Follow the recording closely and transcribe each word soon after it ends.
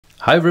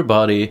Hi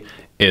everybody,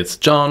 it's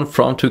John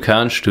from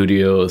Tukan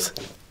Studios.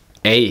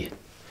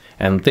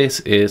 And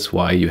this is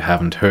why you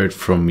haven't heard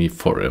from me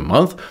for a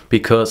month,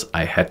 because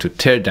I had to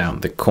tear down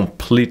the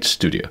complete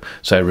studio.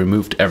 So I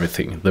removed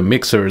everything, the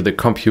mixer, the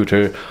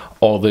computer,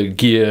 all the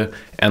gear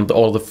and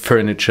all the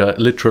furniture,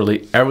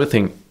 literally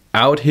everything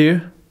out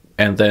here,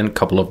 and then a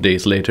couple of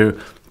days later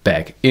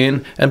back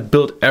in and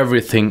built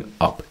everything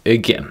up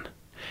again.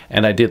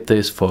 And I did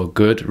this for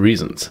good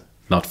reasons.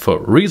 Not for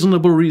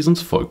reasonable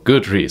reasons, for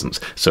good reasons.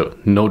 So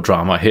no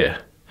drama here.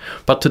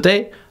 But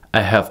today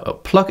I have a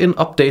plugin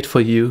update for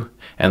you,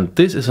 and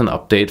this is an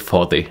update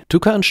for the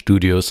Tukan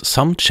Studios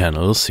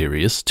SumChannel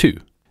Series 2.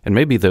 And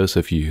maybe those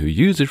of you who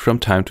use it from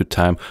time to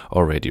time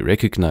already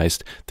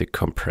recognized the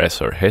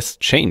compressor has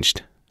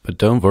changed. But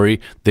don't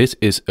worry, this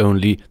is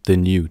only the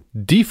new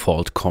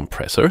default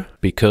compressor,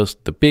 because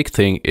the big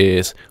thing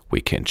is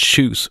we can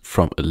choose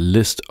from a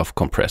list of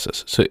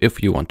compressors. So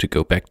if you want to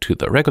go back to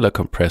the regular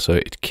compressor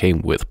it came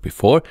with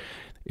before,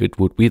 it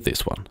would be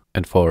this one.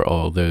 And for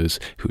all those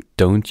who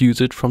don't use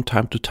it from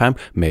time to time,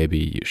 maybe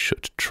you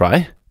should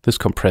try. This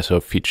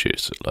compressor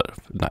features a lot of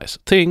nice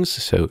things.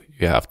 So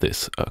you have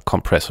this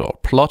compressor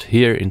plot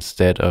here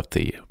instead of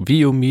the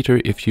VO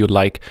meter if you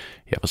like.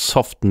 You have a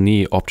soft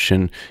knee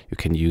option. You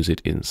can use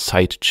it in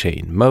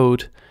sidechain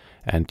mode,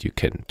 and you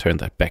can turn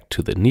that back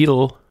to the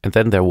needle. And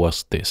then there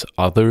was this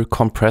other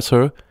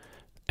compressor,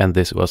 and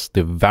this was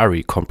the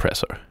vary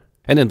compressor.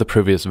 And in the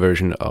previous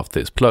version of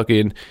this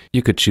plugin,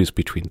 you could choose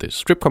between the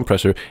strip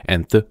compressor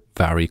and the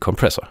vary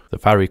compressor. The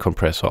vary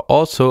compressor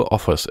also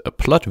offers a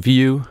plot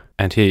view.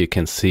 And here you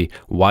can see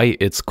why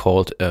it's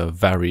called a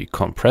vary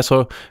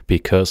compressor,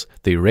 because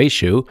the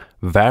ratio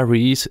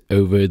varies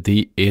over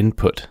the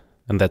input.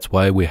 And that's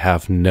why we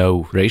have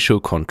no ratio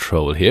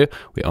control here.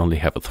 We only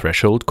have a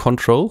threshold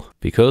control,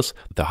 because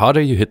the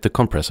harder you hit the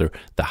compressor,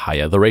 the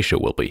higher the ratio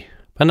will be.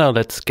 But now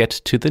let's get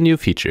to the new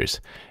features.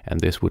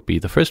 And this would be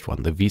the first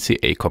one, the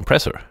VCA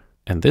compressor.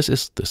 And this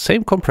is the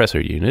same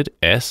compressor unit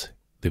as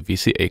the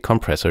VCA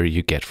compressor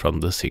you get from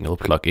the single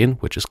plugin,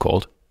 which is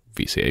called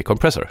VCA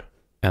compressor.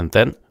 And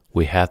then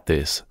we had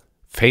this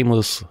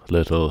famous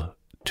little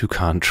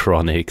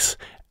Tukantronics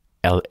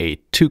L8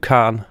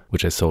 Tukan,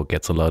 which I saw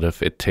gets a lot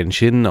of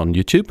attention on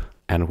YouTube.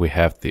 And we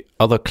have the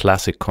other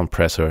classic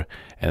compressor,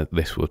 and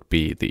this would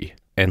be the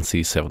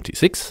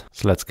NC76.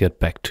 So let's get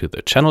back to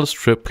the channel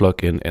strip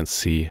plugin and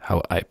see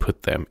how I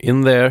put them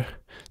in there.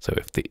 So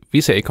with the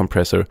VCA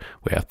compressor,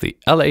 we have the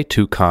L8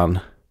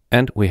 Tukan,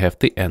 and we have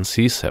the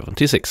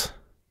NC76.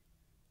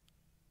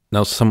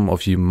 Now some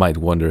of you might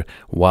wonder,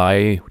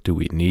 why do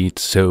we need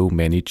so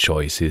many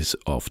choices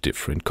of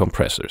different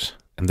compressors?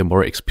 And the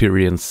more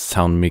experienced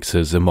sound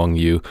mixers among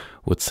you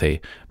would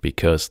say,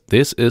 because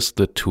this is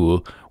the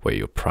tool where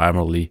you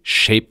primarily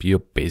shape your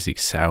basic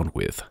sound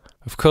with.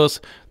 Of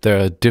course, there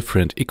are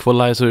different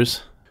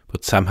equalizers,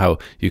 but somehow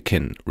you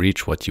can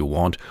reach what you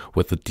want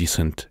with a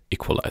decent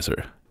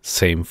equalizer.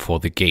 Same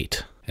for the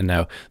gate. And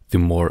now the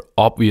more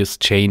obvious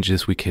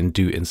changes we can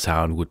do in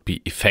sound would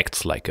be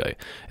effects like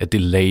a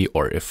delay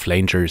or a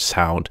flanger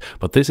sound.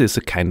 But this is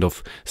a kind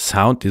of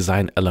sound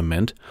design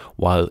element,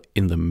 while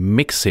in the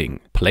mixing,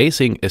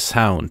 placing a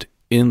sound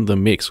in the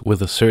mix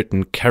with a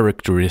certain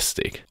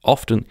characteristic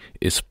often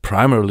is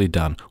primarily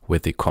done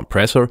with the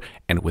compressor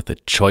and with the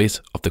choice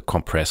of the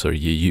compressor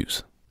you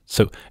use.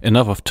 So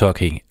enough of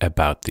talking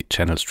about the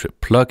channel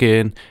strip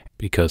plugin,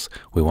 because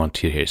we want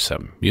to hear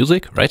some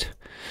music, right?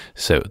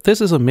 So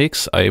this is a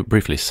mix I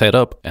briefly set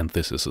up, and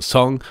this is a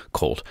song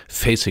called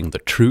Facing the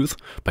Truth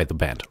by the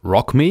band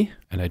Rock Me.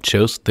 And I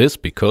chose this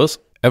because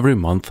every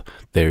month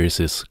there is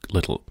this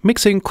little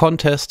mixing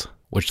contest,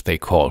 which they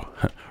call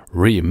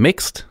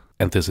Remixed.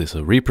 And this is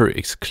a ReaPack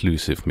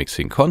exclusive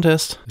mixing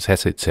contest. This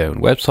has its own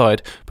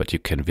website, but you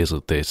can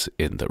visit this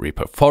in the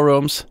ReaPack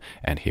forums.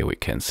 And here we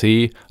can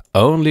see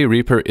only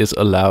ReaPack is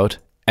allowed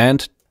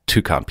and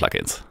Tukan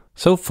plugins.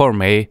 So for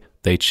May,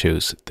 they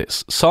chose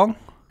this song.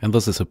 And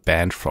this is a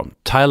band from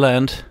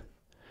Thailand,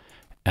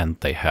 and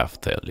they have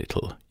their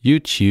little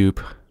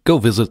YouTube. Go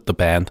visit the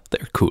band,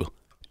 they're cool.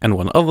 And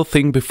one other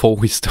thing before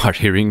we start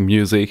hearing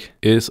music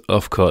is,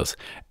 of course,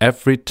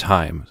 every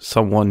time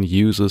someone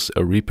uses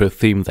a ReaPack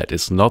theme that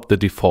is not the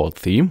default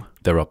theme,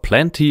 there are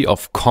plenty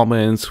of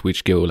comments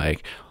which go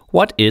like,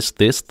 what is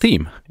this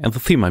theme? And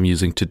the theme I'm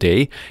using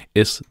today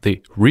is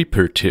the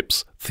ReaPack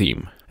Tips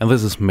theme. And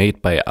this is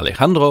made by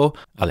Alejandro.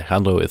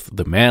 Alejandro is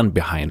the man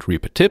behind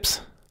ReaPack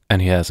Tips,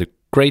 and he has a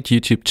great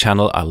YouTube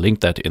channel. I'll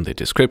link that in the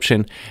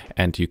description,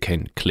 and you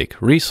can click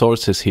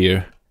resources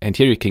here, and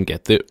here you can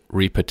get the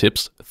ReaPack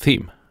Tips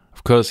theme.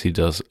 Of course, he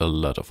does a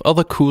lot of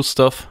other cool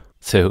stuff.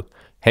 So,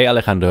 hey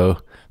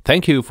Alejandro,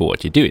 thank you for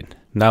what you're doing.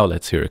 Now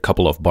let's hear a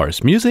couple of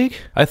bars music.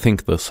 I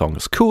think the song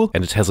is cool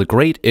and it has a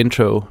great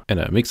intro,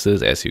 and I mix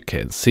this, as you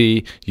can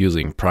see,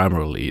 using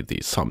primarily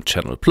the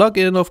SumChannel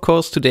plugin, of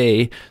course,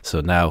 today.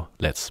 So now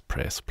let's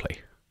press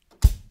play.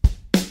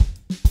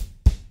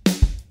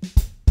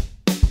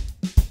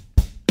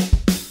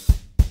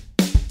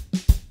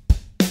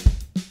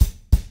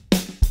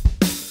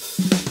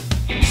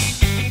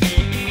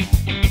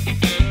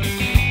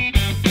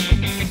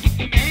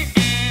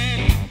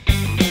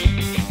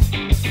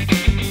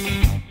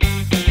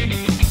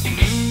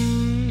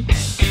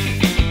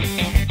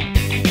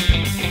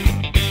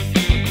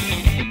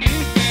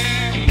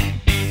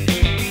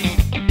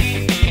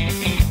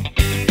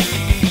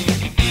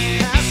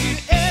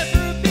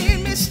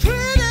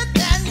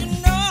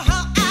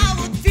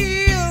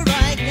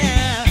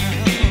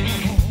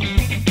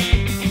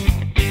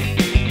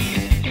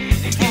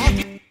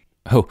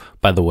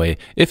 By the way,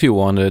 if you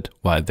wondered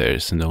why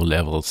there's no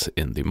levels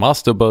in the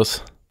master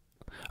bus,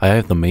 I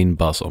have the main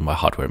bus on my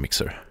hardware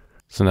mixer.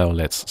 So now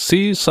let's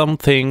see some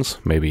things,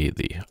 maybe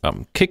the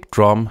kick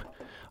drum.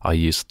 I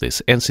use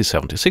this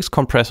NC76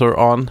 compressor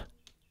on.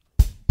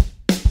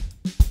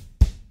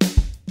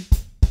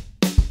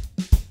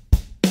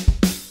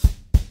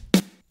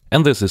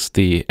 And this is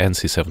the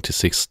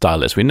NC76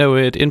 style as we know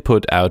it,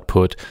 input,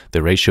 output,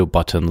 the ratio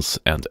buttons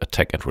and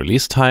attack and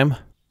release time.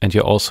 And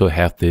you also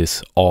have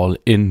this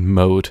all-in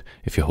mode.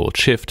 If you hold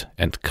shift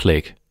and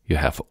click, you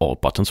have all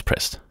buttons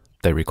pressed.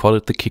 They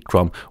recorded the kick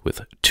drum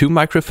with 2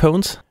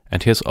 microphones.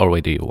 And here's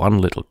already one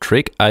little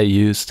trick I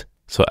used.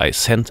 So I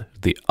sent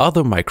the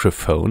other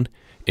microphone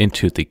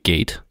into the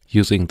gate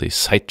using the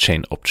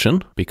sidechain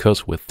option,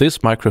 because with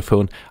this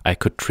microphone I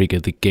could trigger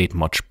the gate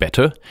much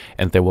better.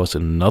 And there was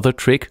another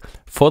trick.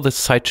 For the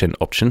sidechain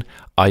option,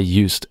 I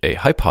used a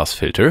high-pass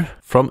filter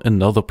from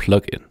another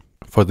plugin.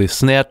 For the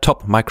snare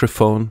top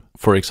microphone,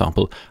 for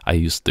example, I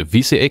used the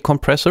VCA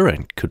compressor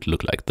and it could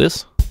look like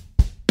this.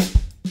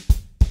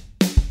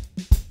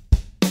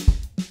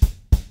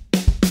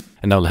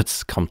 And now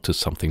let's come to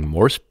something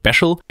more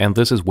special. And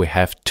this is, we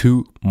have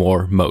 2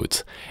 more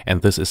modes.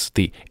 And this is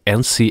the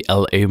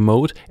NCLA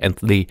mode and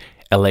the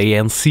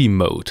LANC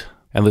mode.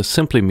 And this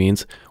simply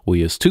means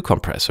we use 2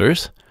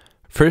 compressors.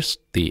 First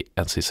the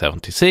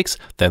NC76,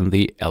 then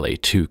the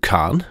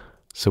LA2Can.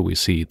 So we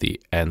see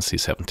the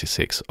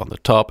NC76 on the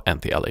top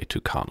and the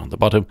LA2Can on the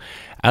bottom.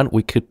 And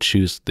we could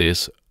choose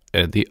this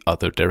in the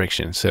other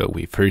direction. So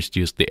we first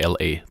use the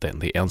LA, then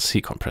the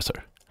NC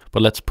compressor.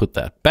 But let's put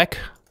that back.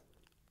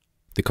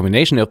 The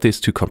combination of these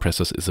 2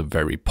 compressors is a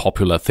very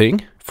popular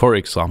thing. For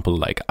example,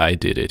 like I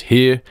did it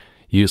here,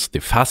 use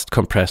the fast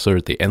compressor,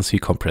 the NC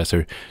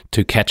compressor,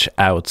 to catch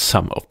out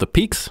some of the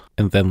peaks.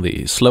 And then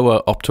the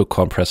slower opto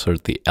compressor,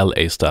 the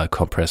LA style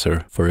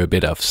compressor, for a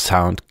bit of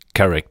sound,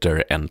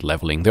 character and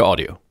leveling the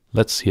audio.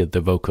 Let's hear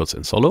the vocals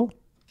in solo.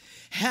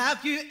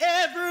 Have you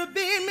ever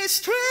been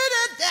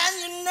mistreated? Then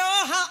you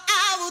know how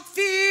I would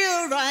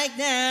feel right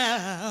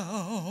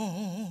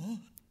now.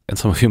 And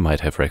some of you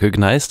might have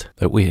recognized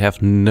that we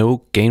have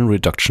no gain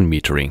reduction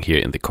metering here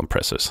in the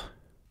compressors.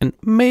 And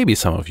maybe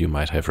some of you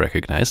might have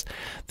recognized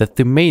that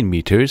the main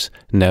meters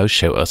now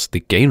show us the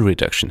gain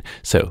reduction.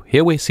 So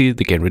here we see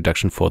the gain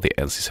reduction for the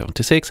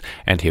NC76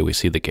 and here we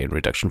see the gain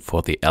reduction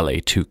for the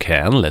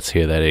LA2Can. Let's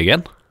hear that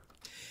again.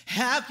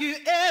 Have you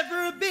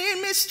ever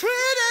been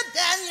mistreated?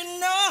 Then you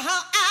know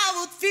how I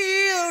would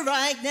feel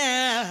right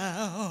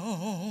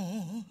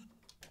now.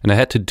 And I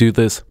had to do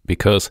this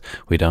because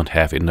we don't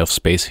have enough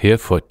space here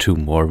for 2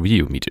 more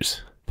VU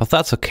meters. But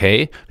that's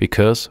okay,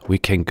 because we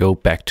can go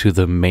back to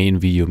the main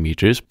VU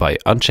meters by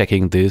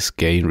unchecking this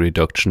gain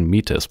reduction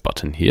meters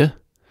button here.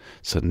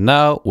 So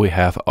now we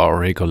have our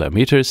regular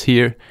meters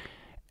here.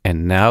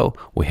 And now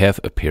we have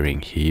appearing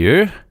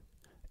here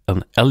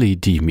an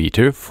LED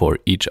meter for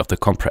each of the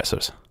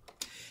compressors.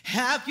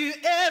 Have you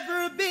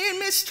ever been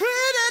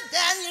mistreated?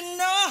 Then you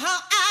know how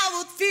I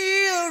would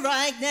feel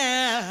right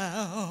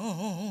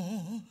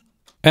now.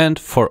 And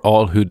for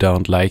all who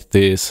don't like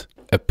this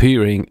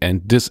appearing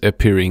and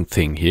disappearing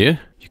thing here,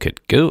 you could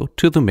go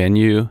to the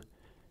menu,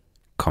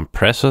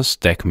 compressor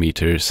stack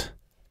meters,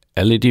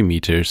 LED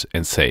meters,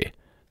 and say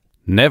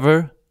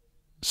never.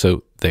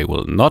 So they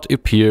will not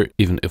appear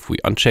even if we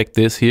uncheck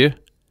this here.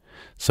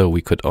 So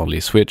we could only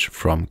switch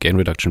from gain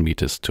reduction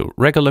meters to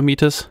regular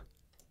meters,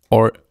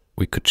 or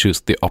we could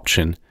choose the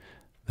option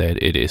that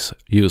it is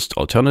used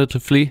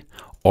alternatively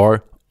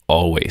or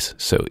always.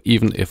 So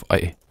even if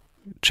I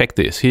check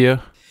this here.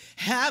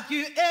 Have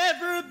you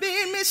ever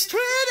been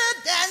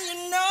mistreated? Then you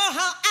know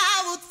how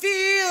I would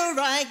feel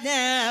right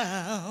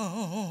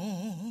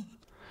now.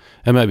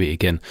 And maybe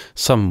again,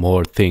 some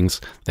more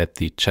things that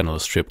the channel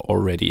strip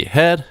already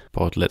had,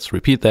 but let's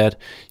repeat that.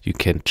 You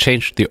can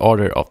change the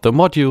order of the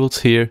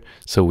modules here,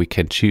 so we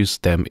can choose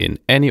them in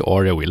any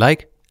order we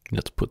like.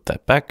 Let's put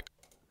that back.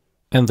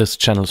 And this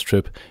channel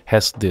strip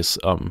has this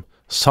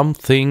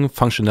something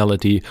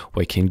functionality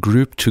where you can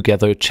group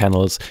together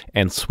channels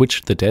and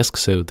switch the desk.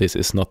 So this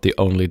is not the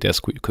only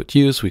desk we could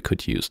use. We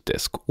could use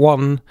desk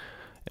 1,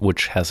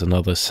 which has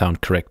another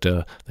sound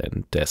corrector,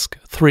 then desk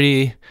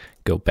 3,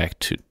 go back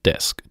to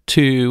desk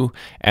 2,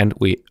 and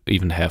we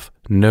even have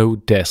no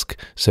desk,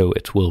 so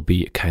it will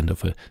be kind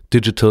of a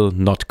digital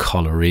not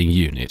coloring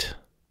unit.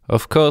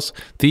 Of course,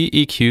 the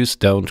EQs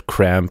don't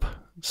cramp,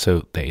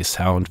 so they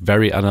sound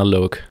very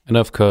analog. And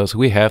of course,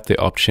 we have the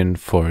option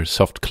for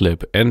soft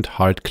clip and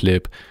hard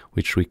clip,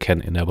 which we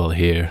can enable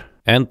here.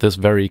 And this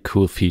very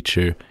cool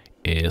feature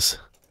is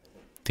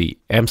the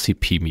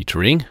MCP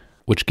metering,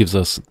 which gives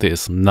us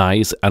this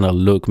nice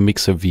analog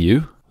mixer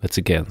view. Let's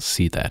again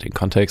see that in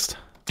context.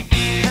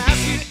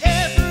 Have you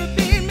ever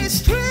been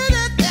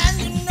mistreated? Then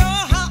you know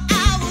how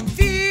I would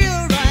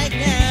feel right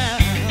now.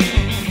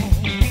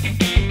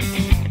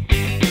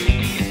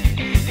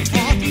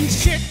 Talking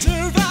shit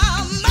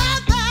around my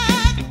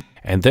back.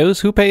 And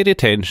those who paid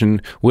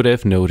attention would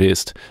have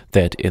noticed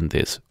that in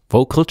this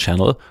vocal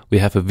channel, we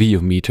have a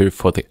VU meter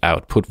for the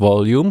output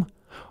volume,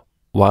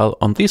 While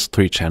on these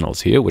 3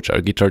 channels here, which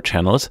are guitar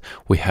channels,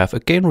 we have a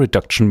gain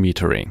reduction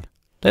metering.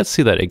 Let's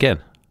see that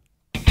again.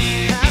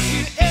 Have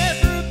you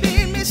ever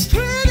been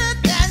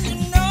mistreated and you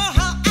know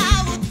how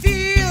I would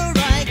feel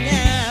right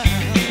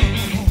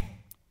now?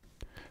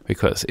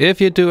 Because if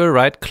you do a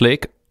right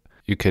click,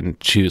 you can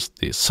choose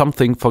the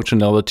something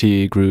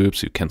functionality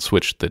groups, you can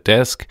switch the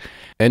desk,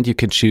 and you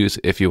can choose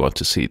if you want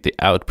to see the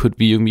output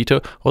VU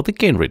meter or the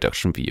gain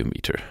reduction VU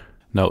meter.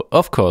 Now,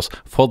 of course,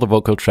 for the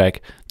vocal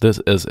track,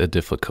 this is a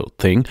difficult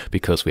thing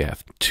because we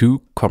have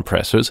 2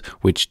 compressors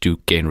which do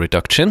gain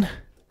reduction.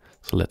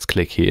 So let's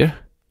click here.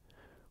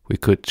 We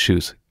could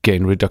choose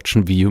gain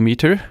reduction VU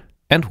meter,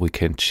 and we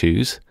can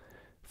choose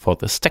for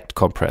the stacked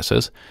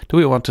compressors, do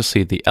we want to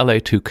see the LA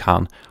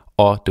Tukan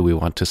or do we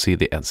want to see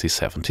the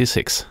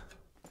NC76?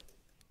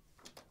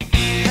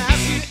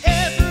 Have you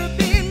ever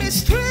been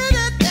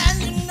mistreated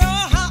and you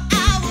know how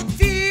I would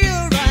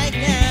feel right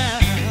now?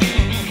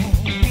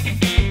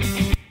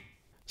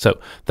 So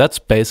that's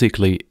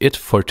basically it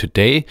for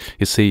today.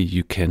 You see,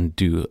 you can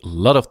do a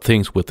lot of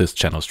things with this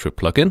channel strip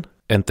plugin.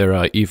 And there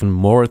are even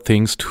more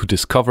things to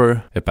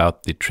discover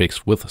about the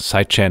tricks with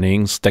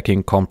sidechaining,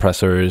 stacking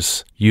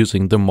compressors,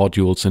 using the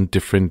modules in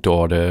different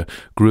order,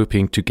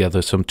 grouping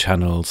together some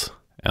channels,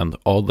 and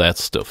all that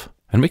stuff.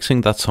 And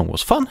mixing that song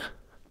was fun.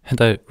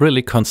 And I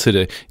really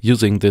consider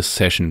using this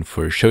session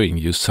for showing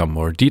you some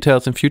more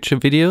details in future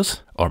videos,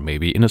 or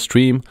maybe in a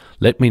stream.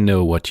 Let me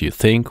know what you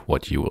think,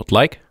 what you would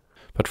like.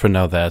 But for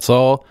now, that's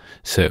all.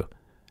 So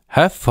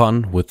have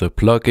fun with the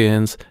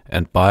plugins,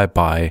 and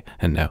bye-bye.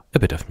 And now a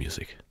bit of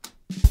music.